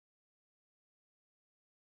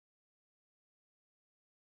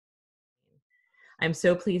I'm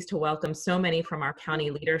so pleased to welcome so many from our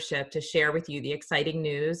county leadership to share with you the exciting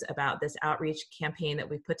news about this outreach campaign that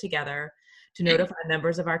we've put together to notify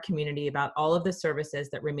members of our community about all of the services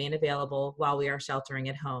that remain available while we are sheltering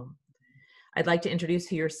at home. I'd like to introduce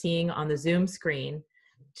who you're seeing on the Zoom screen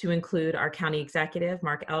to include our county executive,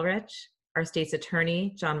 Mark Elrich, our state's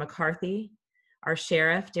attorney, John McCarthy, our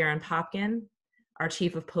sheriff, Darren Popkin, our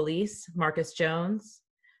chief of police, Marcus Jones,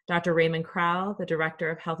 Dr. Raymond Crowell, the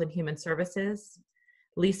director of Health and Human Services,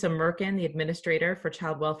 Lisa Merkin, the administrator for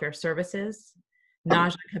Child Welfare Services,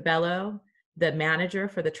 Naja Cabello, the manager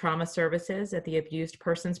for the trauma services at the Abused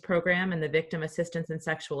Persons Program and the Victim Assistance and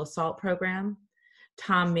Sexual Assault Program,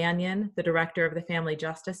 Tom Mannion, the director of the Family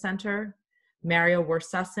Justice Center, Mario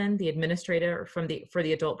Warsussen, the administrator for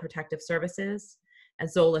the Adult Protective Services,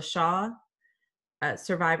 and Zola Shaw,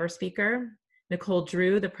 survivor speaker, Nicole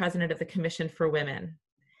Drew, the president of the Commission for Women.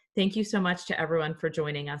 Thank you so much to everyone for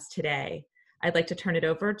joining us today. I'd like to turn it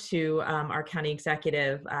over to our county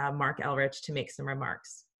executive, Mark Elrich, to make some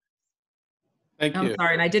remarks. Thank you. I'm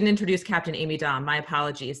sorry, and I didn't introduce Captain Amy Dom. My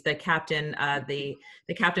apologies. The captain, the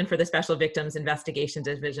captain for the Special Victims Investigation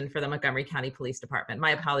Division for the Montgomery County Police Department.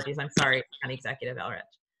 My apologies. I'm sorry, County Executive Elrich.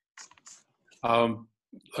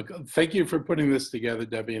 Look, thank you for putting this together,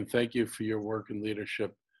 Debbie, and thank you for your work and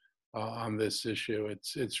leadership on this issue.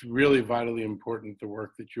 It's really vitally important, the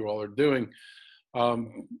work that you all are doing.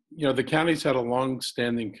 You know, the county's had a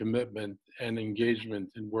long-standing commitment and engagement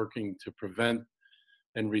in working to prevent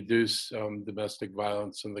and reduce domestic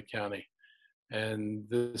violence in the county. And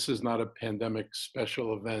this is not a pandemic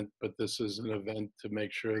special event, but this is an event to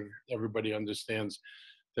make sure everybody understands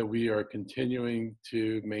that we are continuing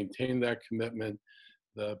to maintain that commitment.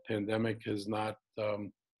 The pandemic has not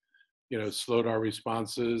slowed our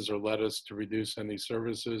responses or led us to reduce any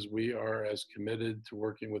services. We are as committed to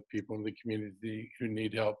working with people in the community who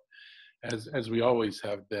need help as we always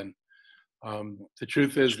have been. The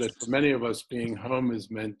truth is that for many of us, being home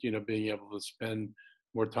has meant, being able to spend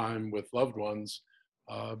more time with loved ones.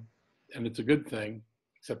 And it's a good thing,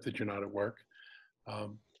 except that you're not at work.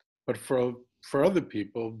 But for other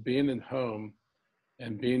people, being at home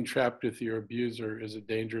and being trapped with your abuser is a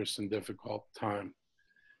dangerous and difficult time.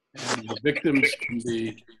 And the victims can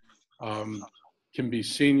be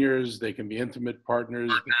seniors, they can be intimate partners,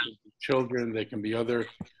 they can be children, they can be other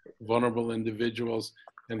vulnerable individuals,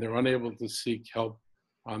 and they're unable to seek help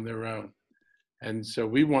on their own. And so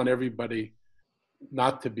we want everybody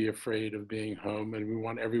not to be afraid of being home, and we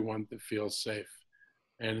want everyone to feel safe.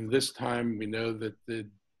 And in this time, we know that the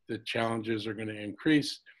challenges are going to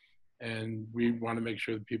increase, and we want to make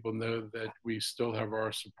sure that people know that we still have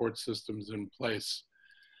our support systems in place.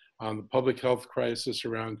 The public health crisis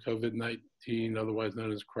around COVID-19, otherwise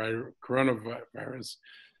known as coronavirus,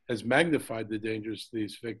 has magnified the dangers to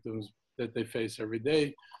these victims that they face every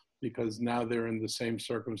day, because now they're in the same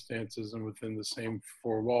circumstances and within the same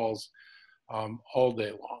four walls all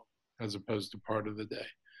day long, as opposed to part of the day.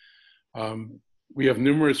 We have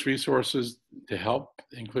numerous resources to help,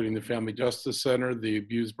 including the Family Justice Center, the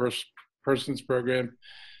Abused Persons Program,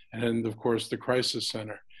 and of course the Crisis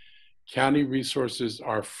Center. County resources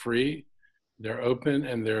are free, they're open,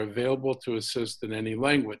 and they're available to assist in any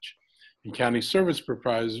language. And county service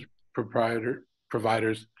providers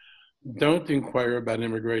don't inquire about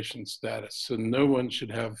immigration status, so no one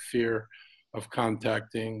should have fear of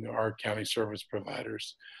contacting our county service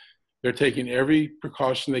providers. They're taking every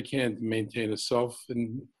precaution they can to maintain a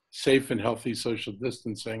safe and healthy social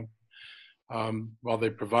distancing while they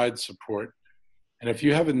provide support. And if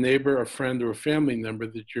you have a neighbor, a friend, or a family member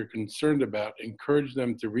that you're concerned about, encourage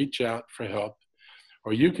them to reach out for help,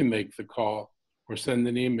 or you can make the call or send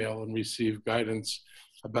an email and receive guidance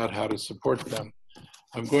about how to support them.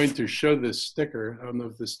 I'm going to show this sticker. I don't know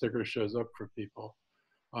if this sticker shows up for people,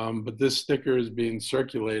 but this sticker is being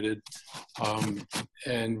circulated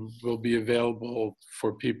and will be available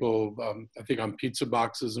for people, I think on pizza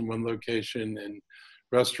boxes in one location, and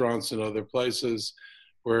restaurants and other places,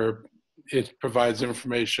 where it provides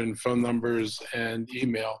information, phone numbers, and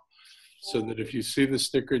email, so that if you see the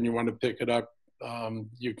sticker and you want to pick it up,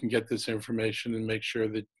 you can get this information and make sure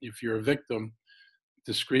that if you're a victim,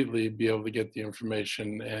 discreetly be able to get the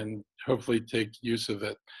information and hopefully take use of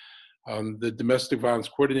it. The Domestic Violence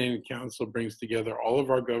Coordinating Council brings together all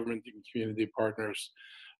of our government and community partners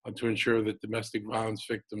to ensure that domestic violence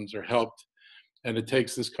victims are helped. And it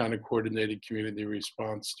takes this kind of coordinated community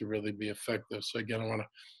response to really be effective. So again, I want to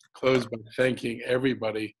close by thanking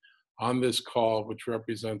everybody on this call, which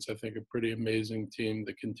represents, I think, a pretty amazing team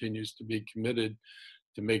that continues to be committed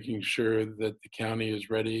to making sure that the county is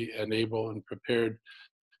ready and able and prepared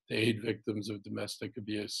to aid victims of domestic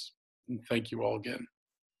abuse. And thank you all again.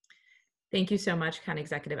 Thank you so much, County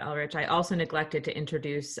Executive Elrich. I also neglected to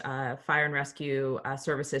introduce Fire and Rescue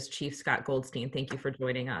Services Chief Scott Goldstein. Thank you for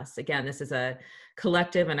joining us. Again, this is a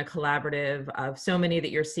collective and a collaborative of so many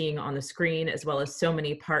that you're seeing on the screen, as well as so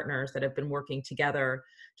many partners that have been working together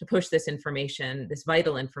to push this information, this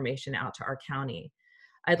vital information, out to our county.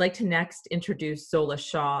 I'd like to next introduce Zola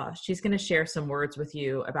Shaw. She's going to share some words with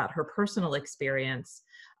you about her personal experience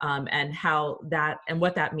and how that and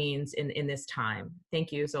what that means in this time.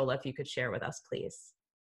 Thank you, Zola. If you could share with us, please.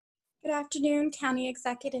 Good afternoon, County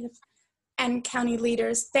Executive and County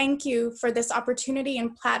leaders. Thank you for this opportunity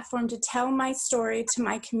and platform to tell my story to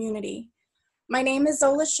my community. My name is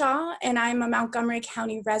Zola Shaw, and I'm a Montgomery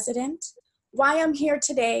County resident. Why I'm here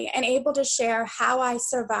today and able to share how I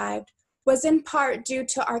survived was in part due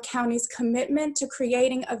to our county's commitment to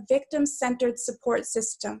creating a victim-centered support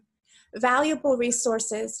system, valuable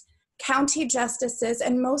resources, county justices,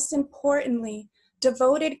 and most importantly,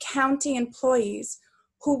 devoted county employees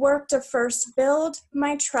who work to first build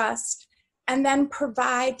my trust and then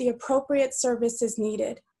provide the appropriate services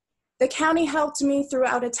needed. The county helped me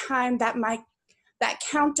throughout a time that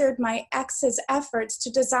countered my ex's efforts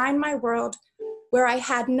to design my world where I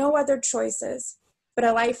had no other choices but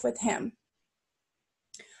a life with him.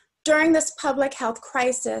 During this public health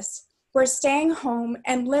crisis, where staying home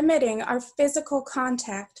and limiting our physical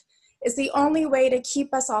contact is the only way to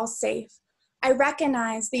keep us all safe, I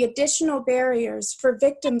recognize the additional barriers for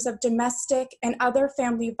victims of domestic and other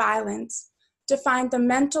family violence to find the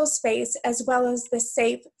mental space as well as the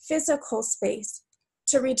safe physical space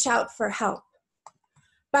to reach out for help.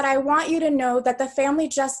 But I want you to know that the Family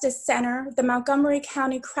Justice Center, the Montgomery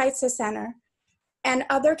County Crisis Center, and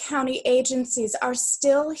other county agencies are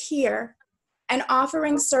still here and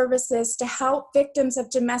offering services to help victims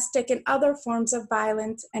of domestic and other forms of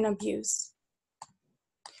violence and abuse.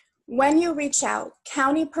 When you reach out,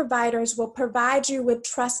 county providers will provide you with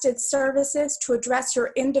trusted services to address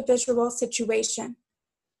your individual situation.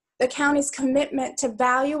 The county's commitment to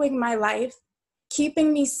valuing my life,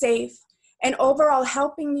 keeping me safe, and overall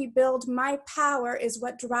helping me build my power is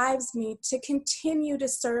what drives me to continue to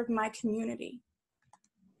serve my community.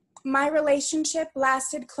 My relationship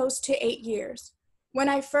lasted close to 8 years. When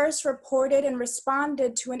I first reported and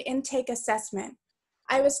responded to an intake assessment,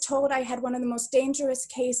 I was told I had one of the most dangerous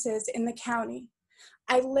cases in the county.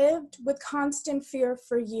 I lived with constant fear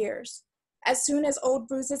for years. As soon as old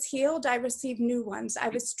bruises healed, I received new ones. I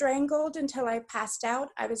was strangled until I passed out.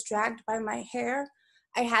 I was dragged by my hair.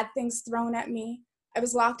 I had things thrown at me. I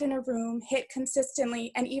was locked in a room, hit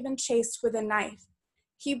consistently, and even chased with a knife.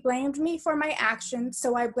 He blamed me for my actions,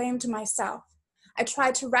 so I blamed myself. I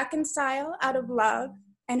tried to reconcile out of love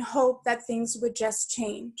and hope that things would just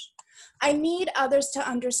change. I need others to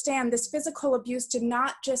understand this physical abuse did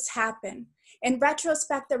not just happen. In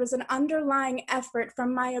retrospect, there was an underlying effort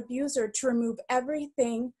from my abuser to remove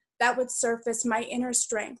everything that would surface my inner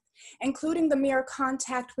strength, including the mere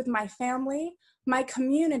contact with my family, my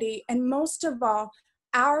community, and most of all,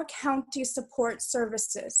 our county support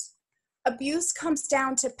services. Abuse comes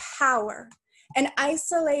down to power, and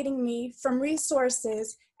isolating me from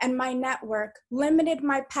resources and my network limited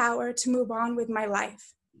my power to move on with my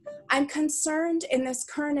life. I'm concerned in this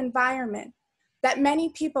current environment that many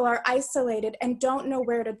people are isolated and don't know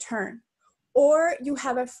where to turn, or you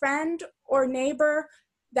have a friend or neighbor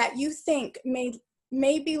that you think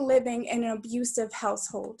may be living in an abusive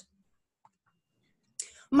household.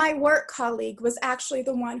 My work colleague was actually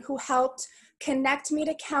the one who helped connect me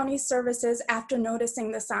to county services after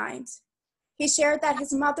noticing the signs. He shared that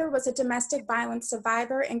his mother was a domestic violence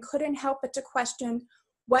survivor and couldn't help but to question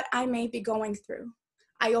what I may be going through.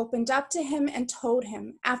 I opened up to him and told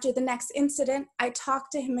him. After the next incident, I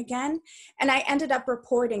talked to him again, and I ended up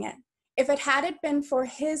reporting it. If it hadn't been for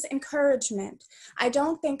his encouragement, I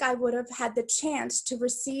don't think I would have had the chance to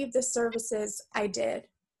receive the services I did.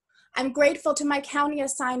 I'm grateful to my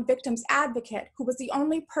county-assigned victims advocate, who was the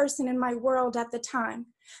only person in my world at the time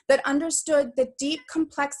that understood the deep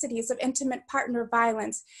complexities of intimate partner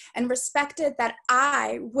violence and respected that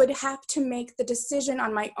I would have to make the decision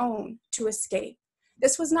on my own to escape.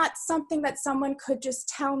 This was not something that someone could just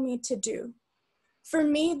tell me to do. For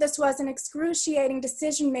me, this was an excruciating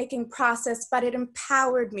decision-making process, but it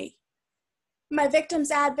empowered me. My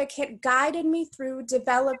victims advocate guided me through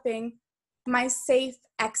developing my safe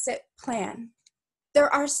exit plan.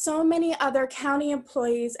 There are so many other county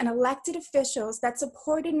employees and elected officials that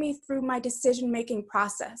supported me through my decision-making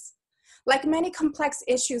process. Like many complex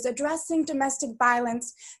issues, addressing domestic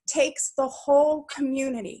violence takes the whole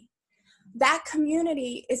community. That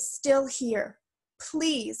community is still here.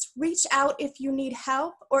 please reach out if you need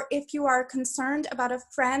help or if you are concerned about a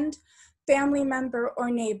friend, family member,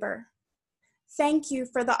 or neighbor. Thank you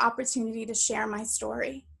for the opportunity to share my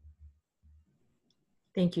story.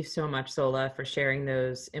 Thank you so much, Zola, for sharing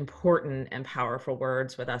those important and powerful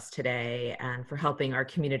words with us today and for helping our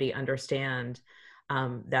community understand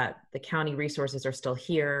that the county resources are still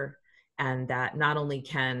here and that not only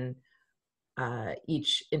can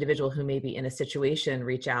each individual who may be in a situation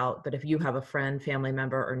reach out, but if you have a friend, family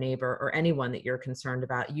member, or neighbor, or anyone that you're concerned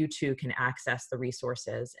about, you too can access the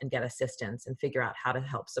resources and get assistance and figure out how to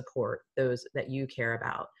help support those that you care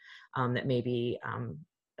about that may be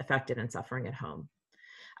affected and suffering at home.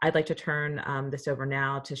 I'd like to turn this over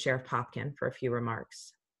now to Sheriff Popkin for a few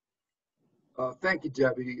remarks. Thank you,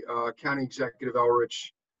 Debbie, County Executive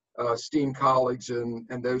Elrich, esteemed colleagues,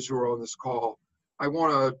 and those who are on this call. I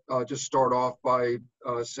want to just start off by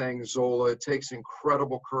saying, Zola, it takes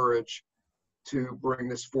incredible courage to bring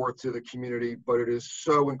this forth to the community, but it is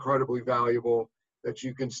so incredibly valuable that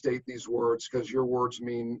you can state these words because your words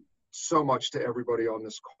mean so much to everybody on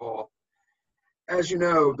this call. As you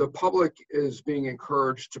know, the public is being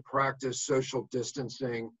encouraged to practice social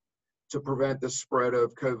distancing to prevent the spread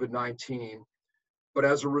of COVID-19. But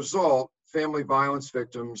as a result, family violence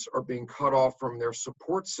victims are being cut off from their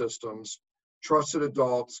support systems, trusted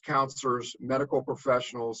adults, counselors, medical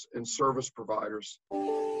professionals, and service providers.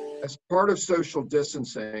 As part of social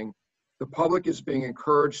distancing, the public is being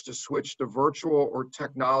encouraged to switch to virtual or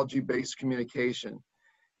technology-based communication.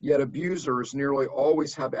 Yet abusers nearly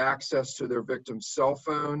always have access to their victim's cell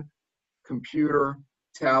phone, computer,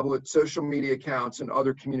 tablet, social media accounts, and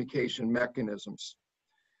other communication mechanisms.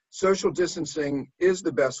 Social distancing is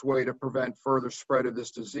the best way to prevent further spread of this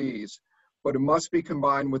disease, but it must be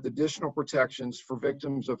combined with additional protections for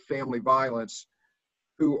victims of family violence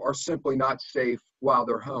who are simply not safe while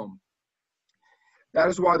they're home. That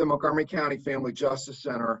is why the Montgomery County Family Justice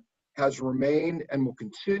Center has remained and will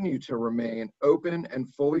continue to remain open and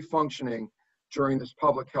fully functioning during this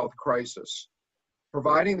public health crisis.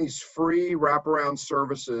 Providing these free wraparound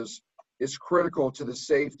services is critical to the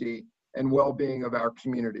safety and well-being of our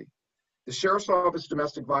community. The Sheriff's Office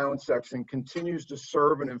Domestic Violence Section continues to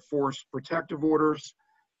serve and enforce protective orders,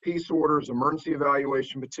 peace orders, emergency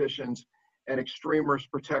evaluation petitions, and extreme risk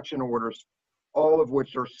protection orders, all of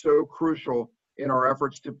which are so crucial in our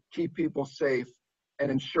efforts to keep people safe and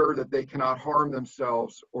ensure that they cannot harm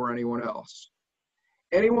themselves or anyone else.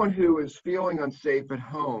 Anyone who is feeling unsafe at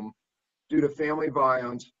home due to family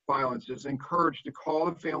violence is encouraged to call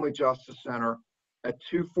the Family Justice Center at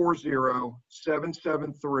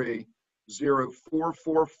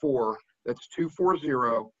 240-773-0444. That's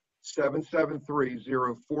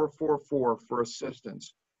 240-773-0444 for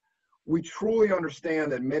assistance. We truly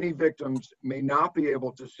understand that many victims may not be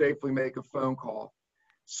able to safely make a phone call.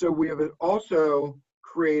 So we have also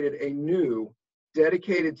created a new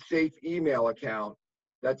dedicated safe email account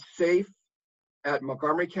that's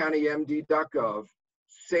safe@montgomerycountymd.gov,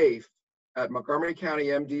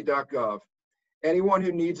 safe@montgomerycountymd.gov. Anyone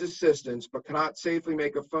who needs assistance but cannot safely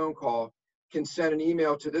make a phone call can send an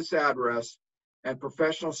email to this address, and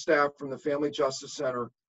professional staff from the Family Justice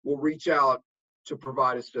Center will reach out to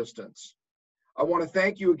provide assistance. I want to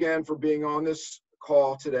thank you again for being on this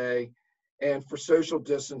call today and for social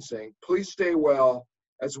distancing. Please stay well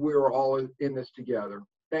as we are all in this together.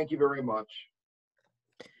 Thank you very much.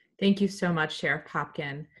 Thank you so much, Sheriff Popkin.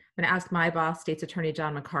 I'm going to ask my boss, State's Attorney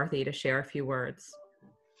John McCarthy, to share a few words.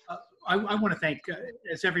 I want to thank,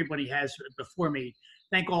 as everybody has before me,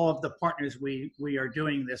 thank all of the partners we are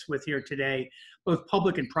doing this with here today, both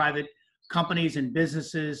public and private companies and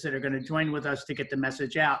businesses that are going to join with us to get the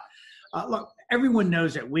message out. Look, everyone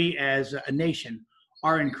knows that we as a nation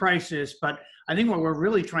are in crisis, but I think what we're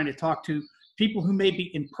really trying to talk to people who may be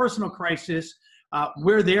in personal crisis,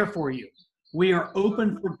 we're there for you. We are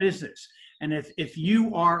open for business. And if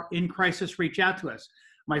you are in crisis, reach out to us.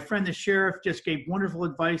 My friend, the sheriff, just gave wonderful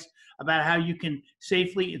advice about how you can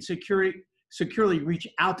safely and securely reach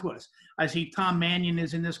out to us. I see Tom Mannion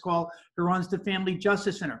is in this call, who runs the Family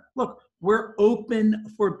Justice Center. Look, we're open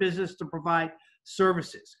for business to provide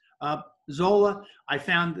services. Zola, I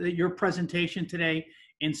found that your presentation today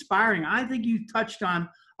inspiring. I think you touched on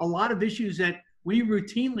a lot of issues that we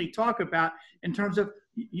routinely talk about in terms of,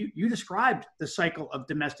 you described the cycle of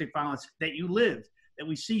domestic violence that you lived, that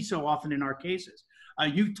we see so often in our cases.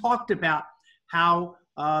 You talked about how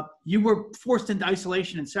you were forced into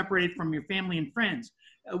isolation and separated from your family and friends.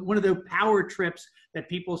 One of the power trips that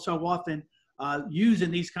people so often use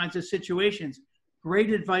in these kinds of situations.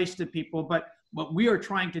 Great advice to people, but what we are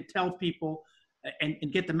trying to tell people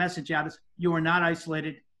and get the message out is you are not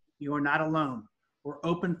isolated, you are not alone. We're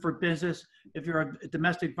open for business. If you're a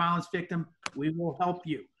domestic violence victim, we will help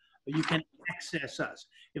you. You can access us.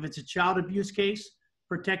 If it's a child abuse case,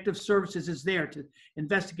 Protective Services is there to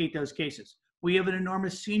investigate those cases. We have an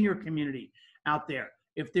enormous senior community out there.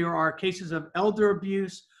 If there are cases of elder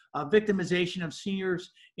abuse, victimization of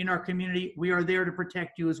seniors in our community, we are there to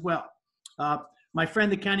protect you as well. My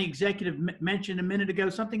friend, the county executive, mentioned a minute ago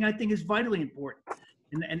something I think is vitally important.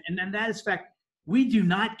 And that is fact, we do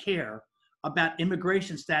not care about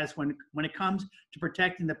immigration status when it comes to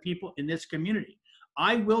protecting the people in this community.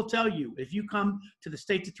 I will tell you, if you come to the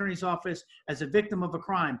state's attorney's office as a victim of a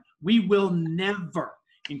crime, we will never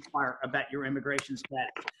inquire about your immigration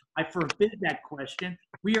status. I forbid that question.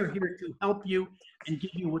 We are here to help you and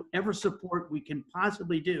give you whatever support we can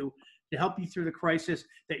possibly do to help you through the crisis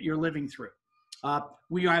that you're living through.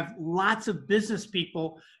 We have lots of business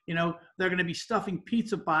people, they're going to be stuffing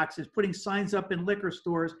pizza boxes, putting signs up in liquor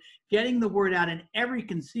stores, getting the word out in every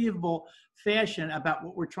conceivable fashion about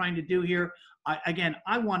what we're trying to do here.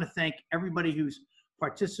 I want to thank everybody who's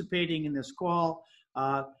participating in this call.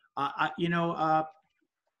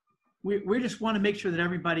 We just want to make sure that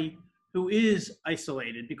everybody who is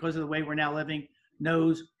isolated because of the way we're now living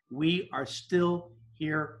knows we are still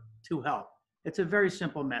here to help. It's a very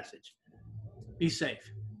simple message. Be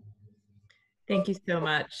safe. Thank you so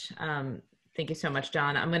much. Thank you so much,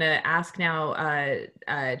 John. I'm going to ask now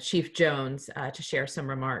Chief Jones to share some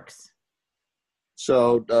remarks.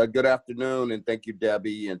 So good afternoon, and thank you,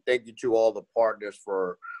 Debbie, and thank you to all the partners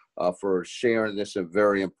for sharing this a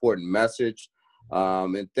very important message.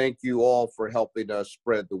 And thank you all for helping us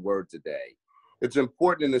spread the word today. It's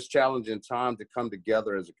important in this challenging time to come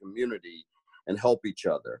together as a community and help each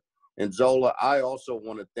other. And Zola, I also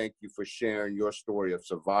want to thank you for sharing your story of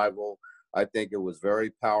survival. I think it was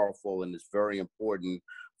very powerful and it's very important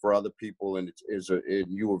for other people. And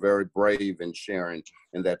you were very brave in sharing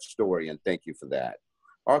in that story. And thank you for that.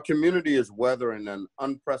 Our community is weathering an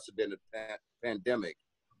unprecedented pandemic.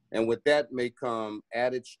 And with that may come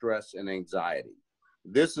added stress and anxiety.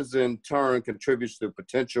 This is in turn contributes to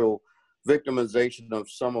potential victimization of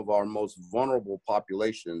some of our most vulnerable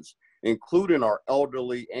populations, including our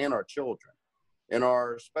elderly and our children. In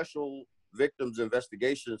our Special Victims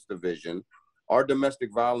Investigations Division, our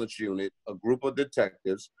domestic violence unit, a group of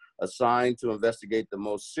detectives assigned to investigate the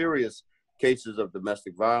most serious cases of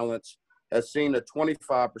domestic violence, has seen a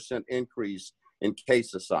 25% increase in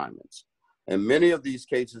case assignments. And many of these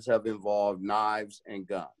cases have involved knives and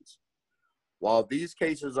guns. While these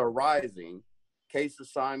cases are rising, case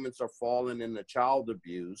assignments are falling in the child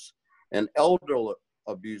abuse and elder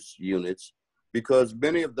abuse units because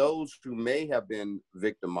many of those who may have been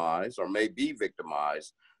victimized or may be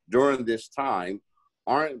victimized during this time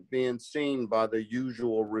aren't being seen by the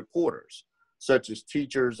usual reporters, such as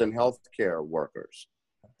teachers and healthcare workers.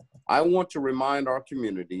 I want to remind our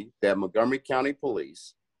community that Montgomery County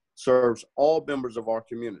Police serves all members of our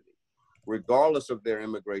community, regardless of their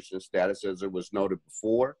immigration status, as it was noted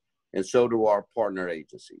before, and so do our partner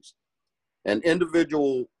agencies. An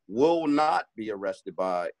individual will not be arrested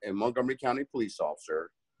by a Montgomery County police officer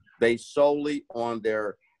based solely on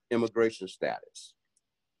their immigration status.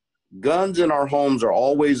 Guns in our homes are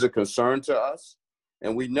always a concern to us,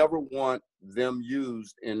 and we never want them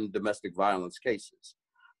used in domestic violence cases.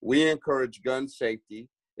 We encourage gun safety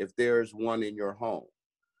if there is one in your home.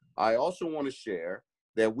 I also want to share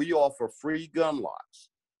that we offer free gun locks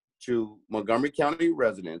to Montgomery County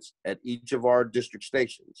residents at each of our district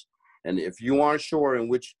stations. And if you aren't sure in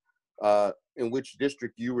which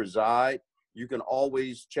district you reside, you can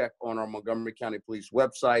always check on our Montgomery County Police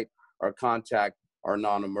website or contact our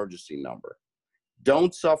non-emergency number.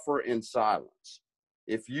 Don't suffer in silence.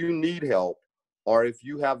 If you need help, or if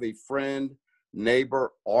you have a friend,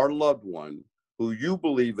 neighbor, or loved one who you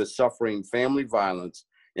believe is suffering family violence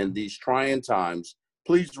in these trying times,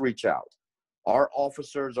 please reach out. Our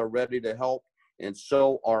officers are ready to help, and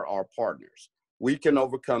so are our partners. We can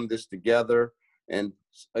overcome this together. And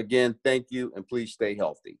again, thank you, and please stay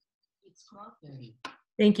healthy.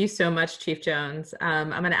 Thank you so much, Chief Jones. I'm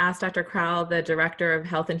going to ask Dr. Crowell, the Director of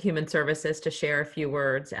Health and Human Services, to share a few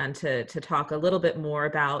words and to talk a little bit more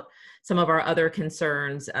about some of our other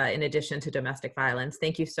concerns in addition to domestic violence.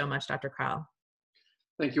 Thank you so much, Dr. Crowell.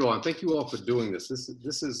 Thank you all, and thank you all for doing this.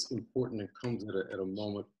 This is important and comes at a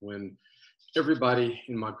moment when everybody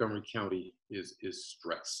in Montgomery County is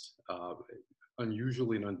stressed,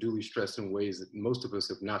 unusually and unduly stressed in ways that most of us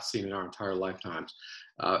have not seen in our entire lifetimes.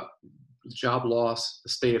 Job loss, the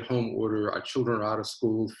stay-at-home order, our children are out of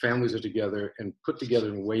school, families are together and put together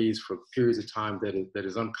in ways for periods of time that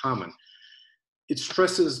is uncommon. it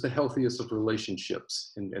stresses the healthiest of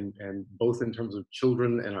relationships, and both in terms of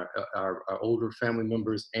children and our older family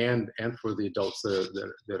members, and for the adults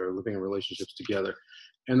that are living in relationships together.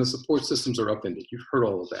 And the support systems are upended. You've heard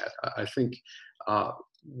all of that. I think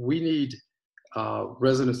we need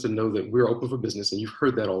residents to know that we're open for business, and you've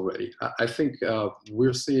heard that already. I think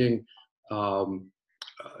we're seeing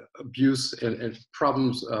abuse and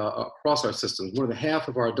problems across our systems. More than half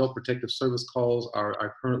of our adult protective service calls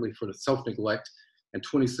are currently for the self-neglect, and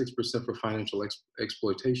 26% for financial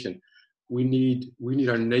exploitation. We need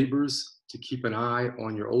our neighbors to keep an eye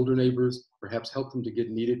on your older neighbors, perhaps help them to get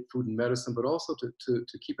needed food and medicine, but also to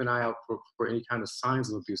keep an eye out for any kind of signs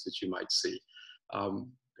of abuse that you might see,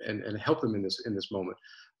 and help them in this moment.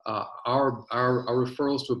 Our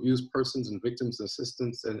referrals to abused persons and victims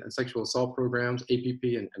assistance and sexual assault programs, APP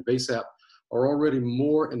and VASAP, are already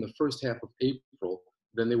more in the first half of April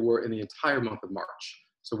than they were in the entire month of March.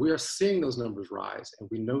 So we are seeing those numbers rise, and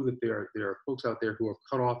we know that there are folks out there who are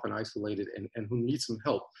cut off and isolated and who need some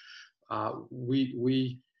help.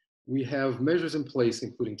 We have measures in place,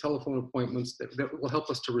 including telephone appointments that will help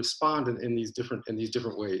us to respond in these different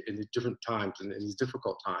ways, in these different times, and in these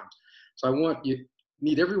difficult times. So I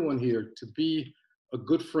need everyone here to be a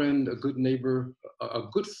good friend, a good neighbor, a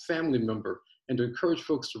good family member, and to encourage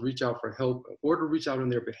folks to reach out for help or to reach out on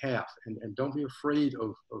their behalf. And don't be afraid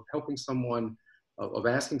of helping someone, of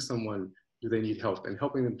asking someone, do they need help, and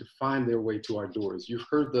helping them to find their way to our doors. You've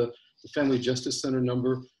heard the Family Justice Center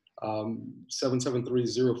number,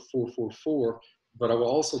 773-0444, but I will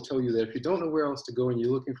also tell you that if you don't know where else to go and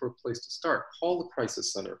you're looking for a place to start, call the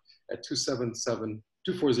Crisis Center at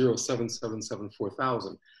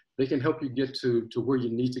 240-777-4000. They can help you get to where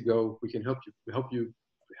you need to go. We can help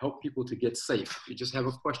people to get safe. If you just have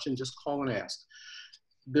a question, just call and ask.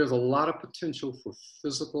 There's a lot of potential for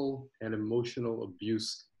physical and emotional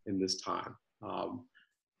abuse in this time.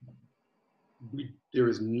 There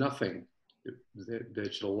is nothing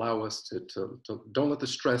that should allow us to don't let the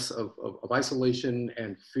stress of isolation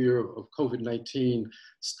and fear of COVID-19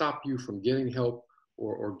 stop you from getting help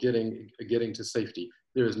or getting to safety.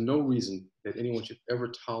 There is no reason that anyone should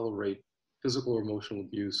ever tolerate physical or emotional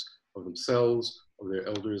abuse of themselves, or their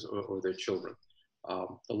elders, or their children.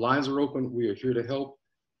 The lines are open. We are here to help.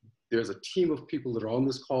 There's a team of people that are on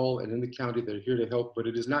this call and in the county that are here to help, but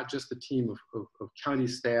it is not just the team of county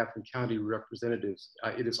staff and county representatives.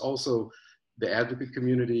 It is also the advocate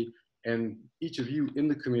community and each of you in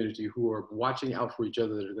the community who are watching out for each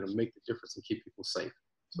other that are going to make the difference and keep people safe.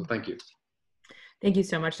 So thank you. Thank you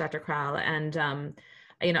so much, Dr. Crowell. And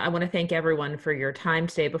I want to thank everyone for your time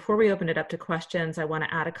today. Before we open it up to questions, I want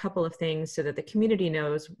to add a couple of things so that the community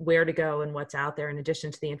knows where to go and what's out there in addition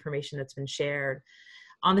to the information that's been shared.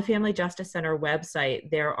 On the Family Justice Center website,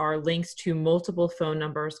 there are links to multiple phone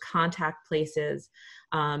numbers, contact places,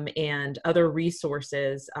 and other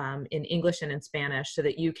resources in English and in Spanish so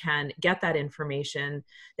that you can get that information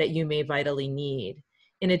that you may vitally need.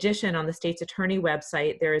 In addition, on the state's attorney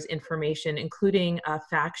website, there is information, including a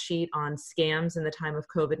fact sheet on scams in the time of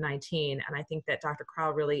COVID-19. And I think that Dr.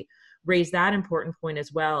 Crowell really raised that important point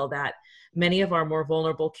as well, that many of our more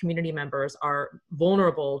vulnerable community members are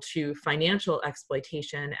vulnerable to financial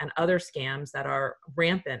exploitation and other scams that are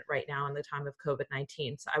rampant right now in the time of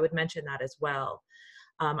COVID-19. So I would mention that as well.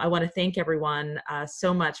 I want to thank everyone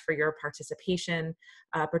so much for your participation,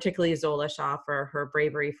 particularly Zola Shaw for her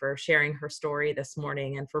bravery, for sharing her story this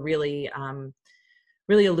morning, and for really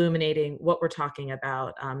illuminating what we're talking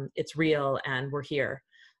about. It's real and we're here.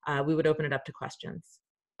 We would open it up to questions.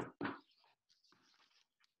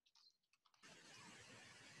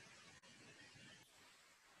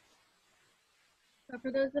 So for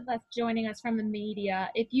those of us joining us from the media,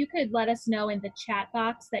 if you could let us know in the chat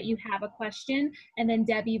box that you have a question, and then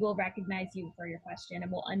Debbie will recognize you for your question and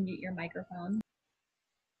we'll unmute your microphone.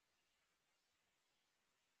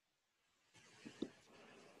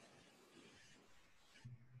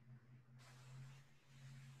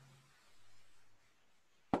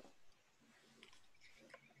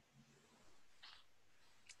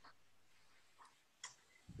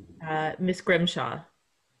 Ms. Grimshaw.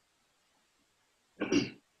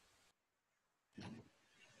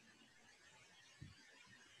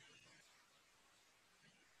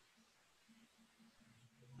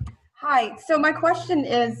 Hi, so my question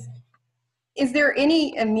is there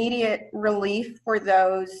any immediate relief for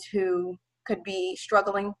those who could be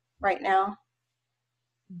struggling right now?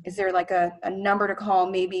 Is there like a number to call,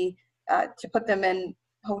 maybe to put them in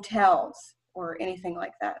hotels or anything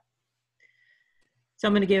like that? So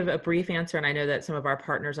I'm going to give a brief answer, and I know that some of our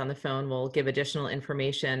partners on the phone will give additional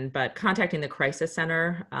information, but contacting the Crisis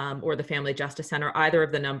Center or the Family Justice Center, either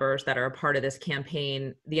of the numbers that are a part of this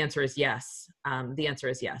campaign, the answer is yes. The answer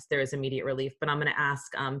is yes, there is immediate relief, but I'm going to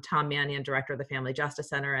ask Tom Mannion, Director of the Family Justice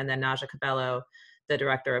Center, and then Naja Cabello, the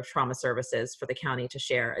Director of Trauma Services for the county, to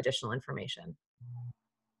share additional information.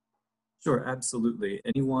 Sure, absolutely.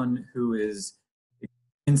 Anyone who is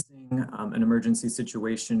experiencing an emergency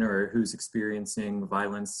situation or who's experiencing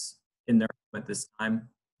violence in their home at this time,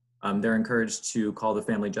 they're encouraged to call the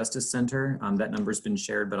Family Justice Center. That number's been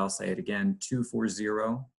shared, but I'll say it again,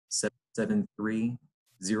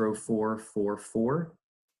 240-773-0444.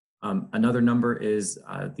 Another number is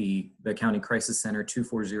the County Crisis Center,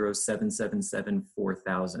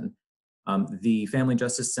 240-777-4000. The Family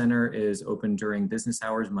Justice Center is open during business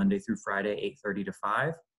hours, Monday through Friday, 8:30 to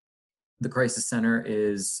 5. The Crisis Center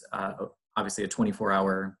is obviously a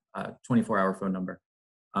 24-hour phone number.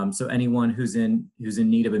 So anyone who's in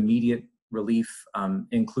need of immediate relief,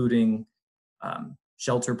 including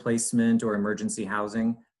shelter placement or emergency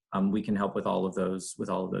housing, we can help with all of those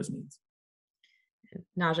needs.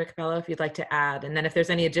 Naja Cabello, if you'd like to add, and then if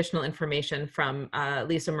there's any additional information from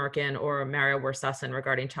Lisa Merkin or Mario Wersussen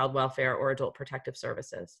regarding child welfare or adult protective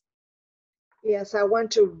services. Yes, I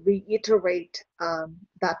want to reiterate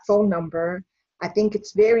that phone number. I think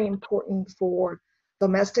it's very important for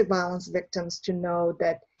domestic violence victims to know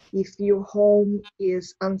that if your home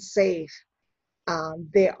is unsafe,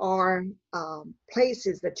 there are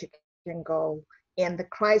places that you can go, and the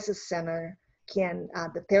crisis center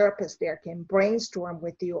the therapist there can brainstorm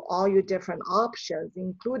with you all your different options,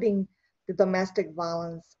 including the domestic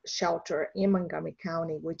violence shelter in Montgomery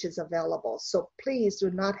County, which is available. So please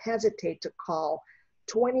do not hesitate to call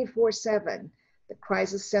 24/7. The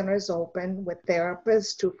crisis center is open with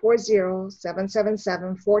therapists,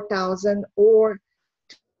 240-777-4000 or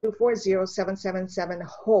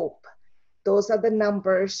 240-777-HOPE. Those are the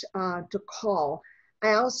numbers to call.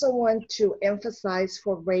 I also want to emphasize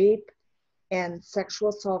for rape and sexual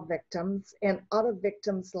assault victims and other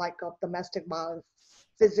victims like of domestic violence,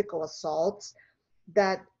 physical assaults,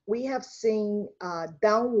 that we have seen a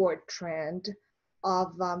downward trend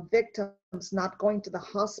of victims not going to the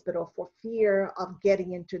hospital for fear of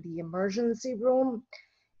getting into the emergency room.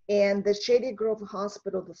 And the Shady Grove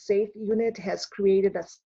Hospital, the SAFE unit, has created a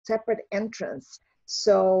separate entrance.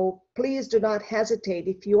 So please do not hesitate.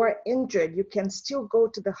 If you are injured, you can still go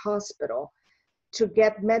to the hospital to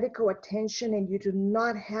get medical attention, and you do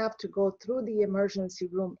not have to go through the emergency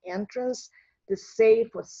room entrance. The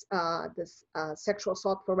SAFE, sexual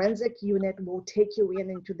assault forensic unit, will take you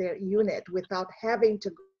into their unit without having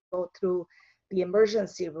to go through the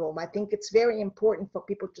emergency room. I think it's very important for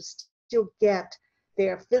people to still get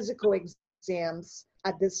their physical exams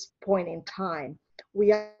at this point in time.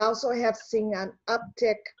 We also have seen an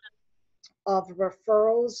uptick of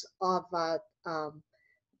referrals of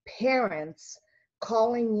parents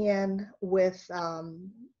calling in with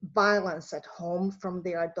violence at home from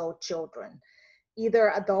their adult children,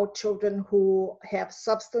 either adult children who have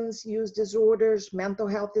substance use disorders, mental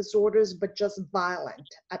health disorders, but just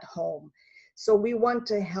violent at home. So we want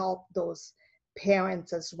to help those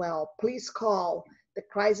parents as well. Please call the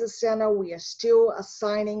Crisis Center. We are still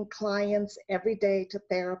assigning clients every day to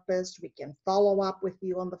therapists. We can follow up with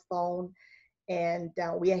you on the phone, and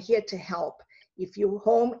we are here to help. If your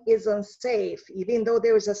home is unsafe, even though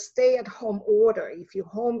there is a stay-at-home order, if your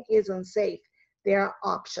home is unsafe, there are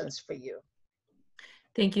options for you.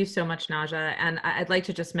 Thank you so much, Naja. And I'd like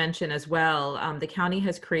to just mention as well, the county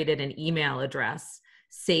has created an email address,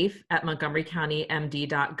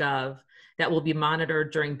 safe@montgomerycountymd.gov, that will be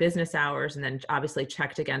monitored during business hours and then obviously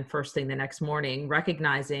checked again first thing the next morning,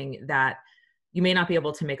 recognizing that you may not be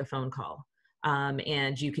able to make a phone call.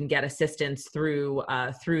 And you can get assistance through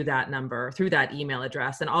that number, through that email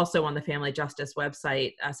address. And also on the Family Justice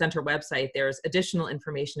website, Center website, there's additional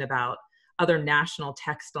information about other national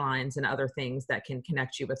text lines and other things that can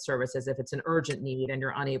connect you with services if it's an urgent need and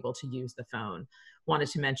you're unable to use the phone. Wanted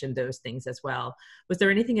to mention those things as well. Was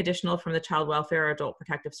there anything additional from the Child Welfare or Adult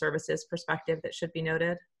Protective Services perspective that should be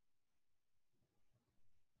noted?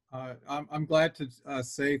 I'm glad to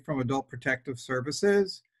say from Adult Protective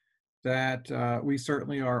Services that we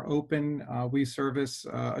certainly are open. We service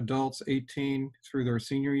adults 18 through their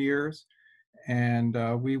senior years, and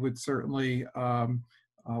we would certainly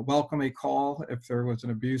welcome a call if there was an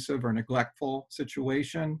abusive or neglectful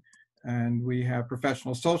situation. And we have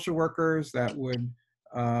professional social workers that would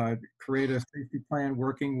create a safety plan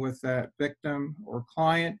working with that victim or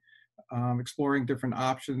client. exploring different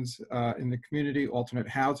options in the community, alternate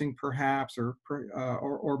housing perhaps,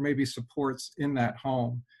 or maybe supports in that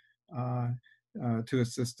home to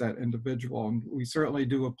assist that individual. And we certainly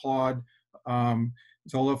do applaud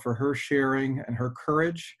Zola for her sharing and her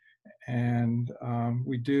courage. And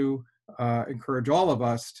we do encourage all of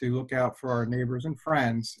us to look out for our neighbors and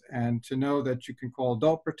friends, and to know that you can call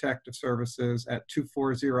Adult Protective Services at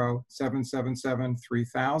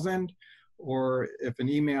 240-777-3000, or if an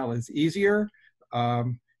email is easier, ads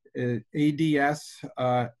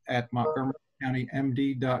at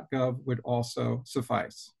montgomerycountymd.gov would also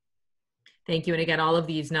suffice. Thank you. And again, all of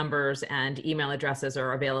these numbers and email addresses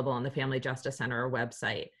are available on the Family Justice Center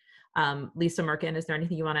website. Lisa Merkin, is there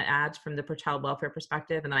anything you want to add from the child welfare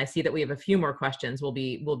perspective? And then I see that we have a few more questions. We'll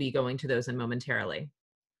be going to those in momentarily.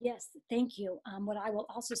 Yes, thank you. What I will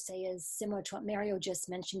also say is similar to what Mario just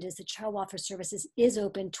mentioned, is the Child Welfare Services is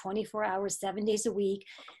open 24 hours, 7 days a week.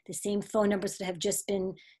 The same phone numbers that have just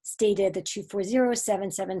been stated, the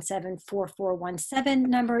 240-777-4417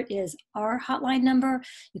 number is our hotline number.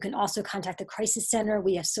 You can also contact the Crisis Center.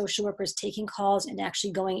 We have social workers taking calls and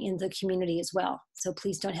actually going in the community as well. So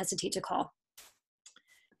please don't hesitate to call.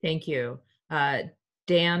 Thank you.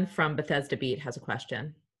 Dan from Bethesda Beat has a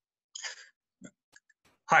question.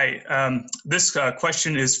 Hi, this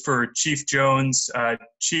question is for Chief Jones.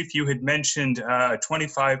 Chief, you had mentioned a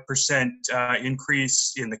 25%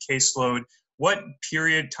 increase in the caseload. What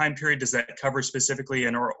time period does that cover specifically?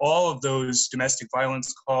 And are all of those domestic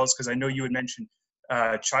violence calls, because I know you had mentioned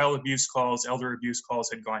child abuse calls, elder abuse calls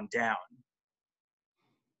had gone down.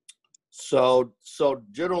 So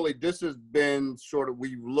generally this has been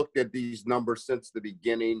we've looked at these numbers since the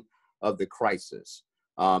beginning of the crisis.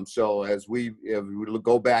 So if we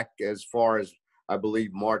go back as far as, I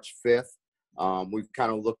believe, March 5th, we've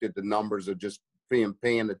kind of looked at the numbers of just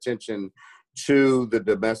paying attention to the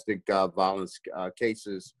domestic violence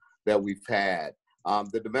cases that we've had.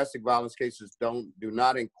 The domestic violence cases do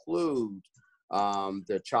not include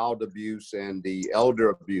the child abuse and the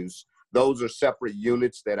elder abuse. Those are separate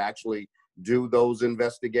units that actually do those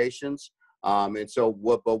investigations.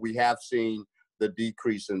 But we have seen the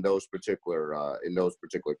decrease in those particular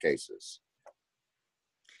cases.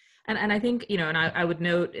 And I think, and I would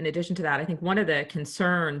note, in addition to that, I think one of the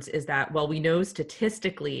concerns is that while we know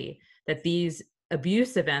statistically that these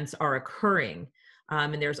abuse events are occurring,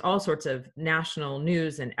 and there's all sorts of national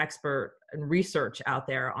news and expert and research out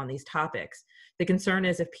there on these topics, the concern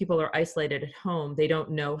is if people are isolated at home, they don't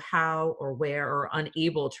know how or where, or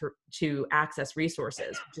unable to access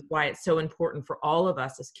resources, which is why it's so important for all of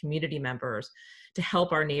us as community members to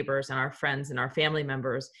help our neighbors and our friends and our family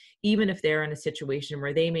members, even if they're in a situation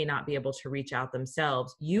where they may not be able to reach out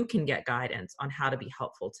themselves. You can get guidance on how to be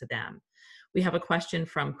helpful to them. We have a question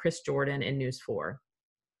from Chris Jordan in News 4.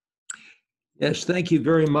 Yes, thank you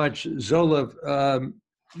very much. Zola,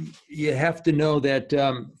 you have to know that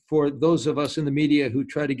for those of us in the media who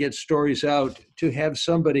try to get stories out, to have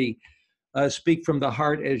somebody speak from the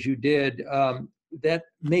heart as you did, that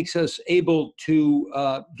makes us able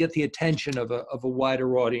to get the attention of a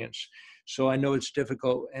wider audience. So I know it's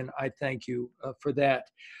difficult, and I thank you for that.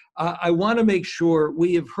 I want to make sure,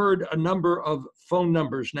 we have heard a number of phone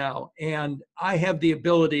numbers now, and I have the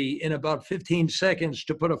ability in about 15 seconds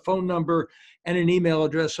to put a phone number and an email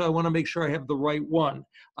address, so I want to make sure I have the right one.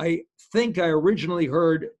 I think I originally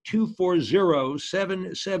heard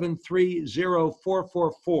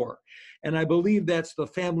 240-773-0444, and I believe that's the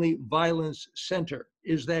Family Violence Center.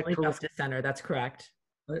 Is that correct? Family Justice Center, that's correct.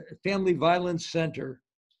 Family Violence Center.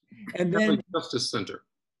 And then Family Justice Center.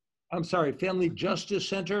 I'm sorry, Family Justice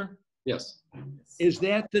Center? Yes. Is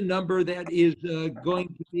that the number that is going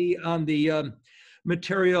to be on the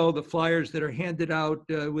material, the flyers that are handed out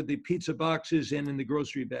with the pizza boxes and in the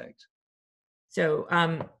grocery bags? So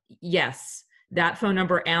yes, that phone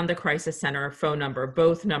number and the Crisis Center phone number,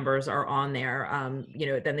 both numbers are on there.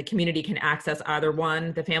 Then the community can access either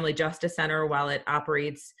one. The Family Justice Center, while it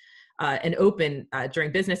operates and open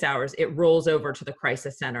during business hours, it rolls over to the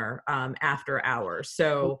Crisis Center after hours.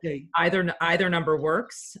 So okay. Either number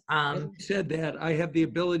works. Having said that, I have the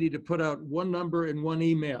ability to put out one number and one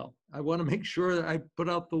email. I want to make sure that I put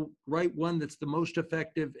out the right one that's the most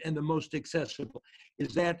effective and the most accessible.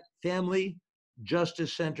 Is that Family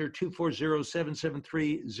Justice Center,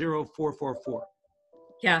 240-773-0444?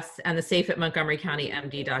 Yes, and the safe at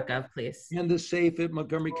montgomerycountymd.gov, please. And the safe at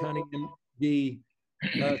montgomerycountymd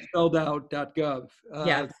spelled out.gov.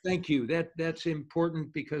 Yes. Thank you. That's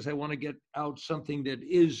important because I want to get out something that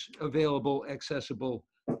is available, accessible,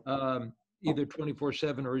 either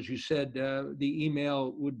 24/7 or, as you said, the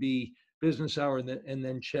email would be business hour and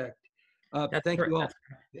then checked. Thank you all.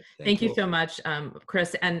 Thank you so much,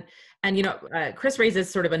 Chris. And Chris raises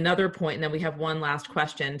sort of another point, and then we have one last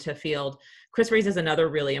question to field. Chris raises another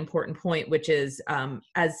really important point, which is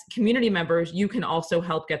as community members, you can also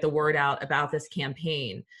help get the word out about this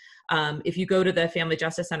campaign. If you go to the Family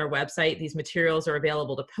Justice Center website, these materials are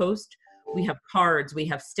available to post. We have cards, we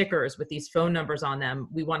have stickers with these phone numbers on them.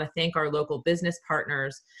 We want to thank our local business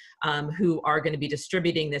partners who are going to be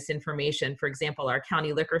distributing this information. For example, our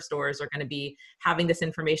county liquor stores are going to be having this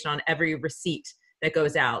information on every receipt that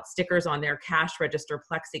goes out, stickers on their cash register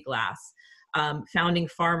plexiglass. Founding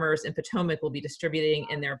Farmers in Potomac will be distributing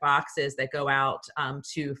in their boxes that go out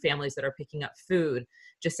to families that are picking up food.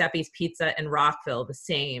 Giuseppe's Pizza in Rockville, the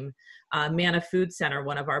same. Manna Food Center,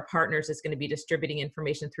 one of our partners, is going to be distributing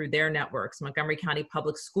information through their networks. Montgomery County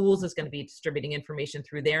Public Schools is going to be distributing information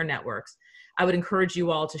through their networks. I would encourage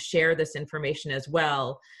you all to share this information as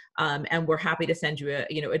well. And we're happy to send you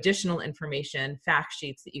additional information, fact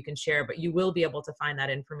sheets that you can share, but you will be able to find that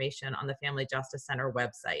information on the Family Justice Center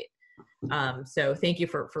website. So thank you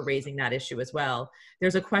for raising that issue as well.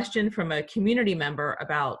 There's a question from a community member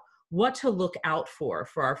about what to look out for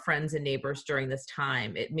our friends and neighbors during this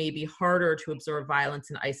time. It may be harder to observe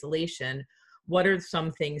violence in isolation. What are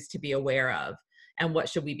some things to be aware of? And what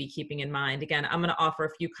should we be keeping in mind? Again, I'm going to offer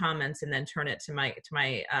a few comments and then turn it to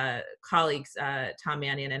my colleagues, Tom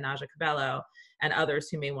Mannion and Naja Cabello, and others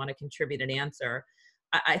who may want to contribute an answer.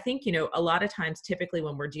 I think, a lot of times, typically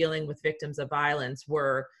when we're dealing with victims of violence,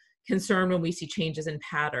 we're concerned when we see changes in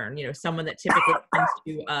pattern. Someone that typically comes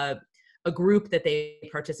to a group that they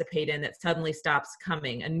participate in that suddenly stops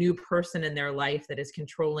coming, a new person in their life that is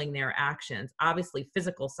controlling their actions, obviously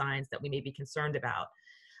physical signs that we may be concerned about.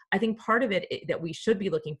 I think part of it that we should be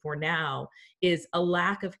looking for now is a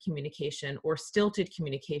lack of communication or stilted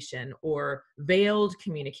communication or veiled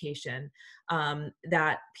communication,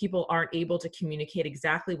 that people aren't able to communicate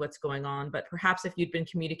exactly what's going on. But perhaps if you'd been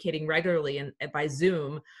communicating regularly and by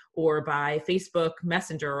Zoom or by Facebook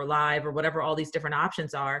Messenger or Live or whatever all these different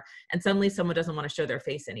options are, and suddenly someone doesn't want to show their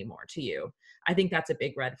face anymore to you, I think that's a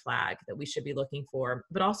big red flag that we should be looking for,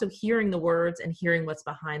 but also hearing the words and hearing what's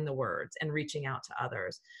behind the words and reaching out to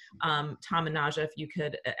others. Tom and Naja, if you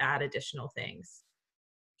could add additional things.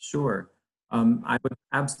 Sure. I would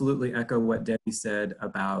absolutely echo what Debbie said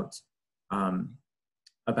about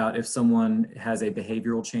if someone has a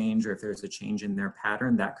behavioral change or if there's a change in their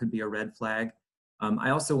pattern, that could be a red flag. I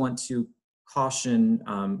also want to caution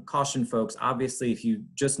folks. Obviously, if you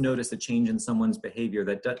just notice a change in someone's behavior,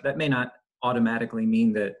 that may not automatically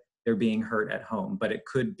mean that they're being hurt at home, but it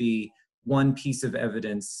could be one piece of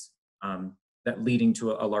evidence that leading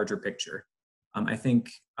to a larger picture. I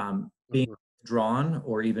think being withdrawn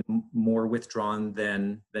or even more withdrawn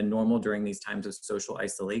than normal during these times of social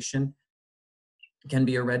isolation can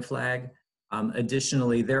be a red flag.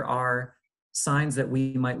 Additionally, there are signs that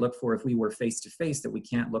we might look for if we were face-to-face that we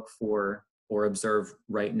can't look for or observe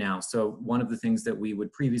right now. So one of the things that we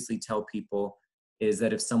would previously tell people is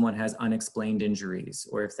that if someone has unexplained injuries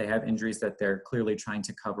or if they have injuries that they're clearly trying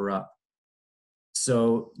to cover up.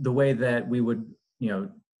 So the way that we would,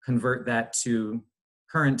 convert that to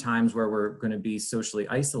current times where we're going to be socially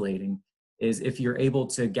isolating is if you're able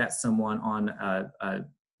to get someone on a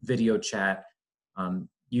video chat,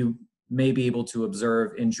 you may be able to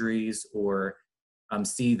observe injuries or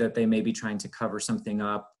see that they may be trying to cover something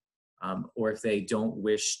up, or if they don't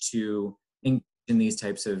wish to engage in these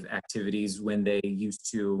types of activities when they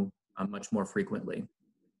used to much more frequently.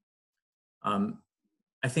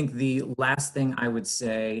 I think the last thing I would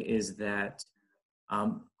say is that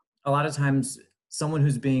a lot of times someone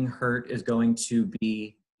who's being hurt is going to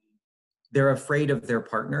be, they're afraid of their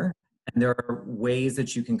partner, and there are ways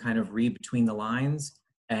that you can kind of read between the lines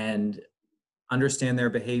and understand their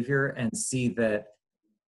behavior and see that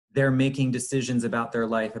they're making decisions about their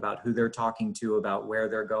life, about who they're talking to, about where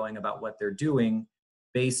they're going, about what they're doing,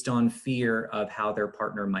 based on fear of how their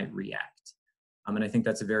partner might react. And I think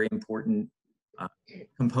that's a very important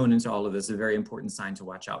component to all of this, a very important sign to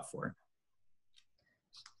watch out for.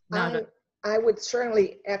 I would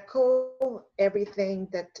certainly echo everything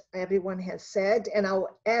that everyone has said, and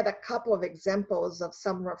I'll add a couple of examples of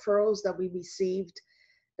some referrals that we received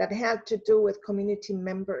that had to do with community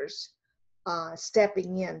members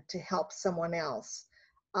stepping in to help someone else.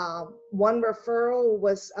 One referral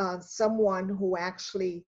was someone who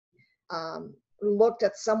actually looked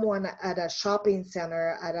at someone at a shopping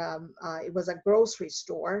center, it was a grocery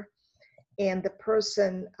store, and the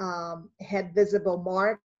person had visible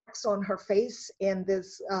marks on her face, and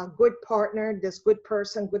this good partner, this good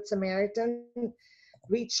person, good Samaritan,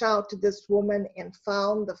 reached out to this woman and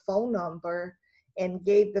found the phone number and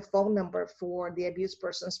gave the phone number for the Abused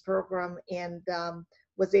Persons Program, and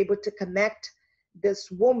was able to connect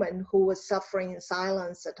this woman who was suffering in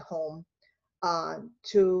silence at home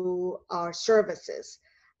to our services.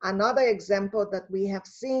 Another example that we have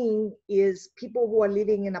seen is people who are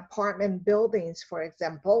living in apartment buildings, for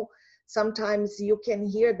example. Sometimes you can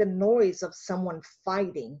hear the noise of someone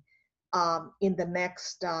fighting in the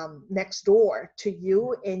next door to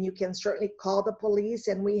you, and you can certainly call the police.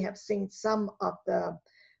 And we have seen some of the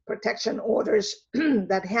protection orders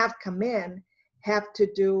that have come in have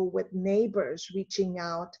to do with neighbors reaching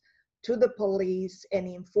out to the police and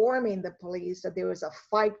informing the police that there was a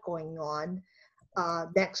fight going on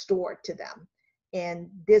next door to them. And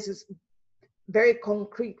this is very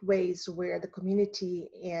concrete ways where the community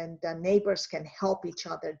and the neighbors can help each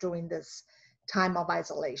other during this time of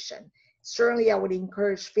isolation. Certainly, I would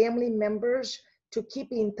encourage family members to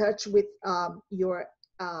keep in touch with your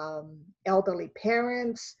elderly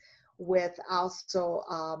parents, with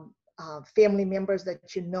also family members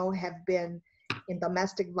that you know have been in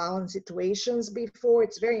domestic violence situations before.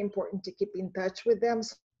 It's very important to keep in touch with them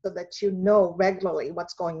so that you know regularly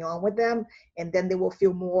what's going on with them, and then they will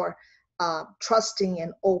feel more trusting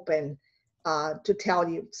and open to tell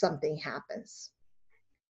you if something happens.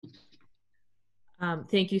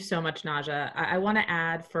 Thank you so much, Naja. I want to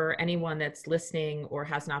add, for anyone that's listening or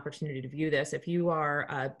has an opportunity to view this, if you are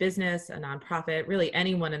a business, a nonprofit, really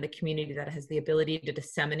anyone in the community that has the ability to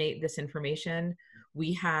disseminate this information,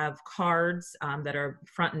 we have cards that are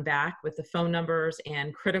front and back with the phone numbers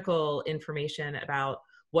and critical information about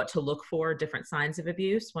what to look for, different signs of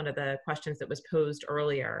abuse, one of the questions that was posed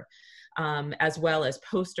earlier, as well as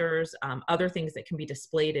posters, other things that can be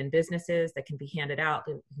displayed in businesses, that can be handed out,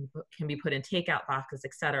 that can be put in takeout boxes,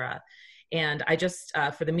 etc. And I just,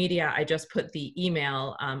 for the media, I just put the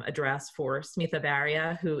email address for Smitha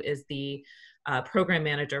Baria, who is the program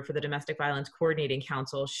manager for the Domestic Violence Coordinating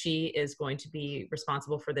Council. She is going to be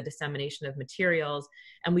responsible for the dissemination of materials,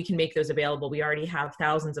 and we can make those available. We already have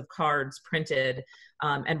thousands of cards printed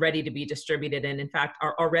and ready to be distributed, and in fact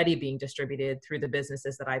are already being distributed through the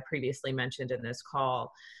businesses that I previously mentioned in this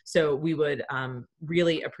call. So we would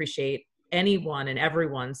really appreciate anyone and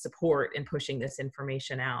everyone's support in pushing this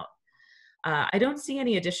information out. I don't see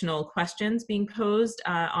any additional questions being posed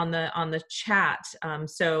on the chat.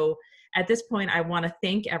 So at this point, I want to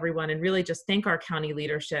thank everyone and really just thank our county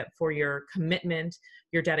leadership for your commitment,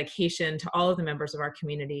 your dedication to all of the members of our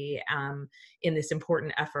community in this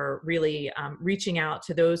important effort, really reaching out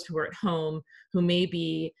to those who are at home, who may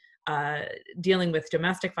be dealing with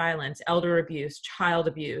domestic violence, elder abuse, child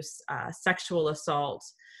abuse, sexual assault,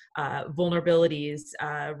 vulnerabilities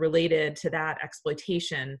related to that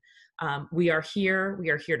exploitation. We are here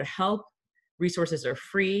to help. Resources are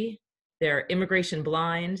free, they're immigration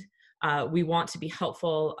blind. We want to be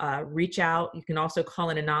helpful. Reach out. You can also call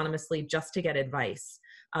in anonymously just to get advice.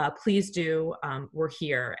 Please do. We're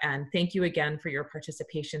here. And thank you again for your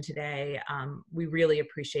participation today. We really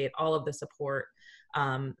appreciate all of the support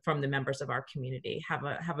from the members of our community. Have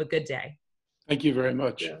a good day. Thank you very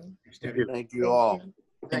much. Thank you all.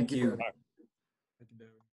 Thank you.